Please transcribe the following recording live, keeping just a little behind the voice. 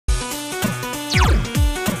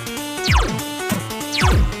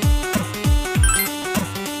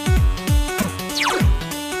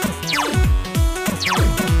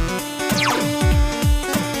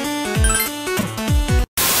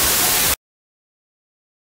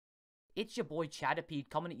It's your boy Venipede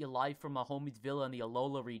coming at you live from my homie's villa in the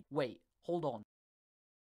Alola region. Wait, hold on.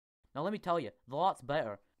 Now let me tell you, that's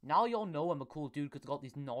better. Now y'all know I'm a cool dude because I got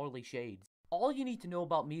these gnarly shades. All you need to know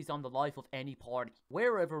about me is I'm the life of any party.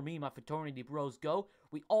 Wherever me and my fraternity bros go,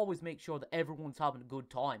 we always make sure that everyone's having a good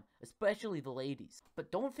time, especially the ladies.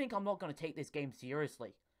 But don't think I'm not going to take this game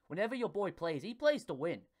seriously. Whenever your boy plays, he plays to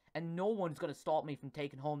win, and no one's going to stop me from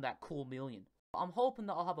taking home that cool million. I'm hoping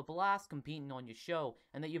that I'll have a blast competing on your show,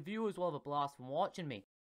 and that your viewers will have a blast from watching me.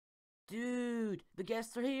 Dude, the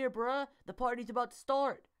guests are here, bruh. The party's about to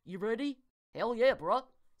start. You ready? Hell yeah, bruh.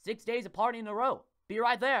 6 days of partying in a row. Be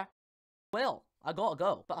right there. Well, I gotta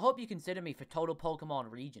go, but I hope you consider me for Total Pokemon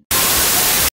Region.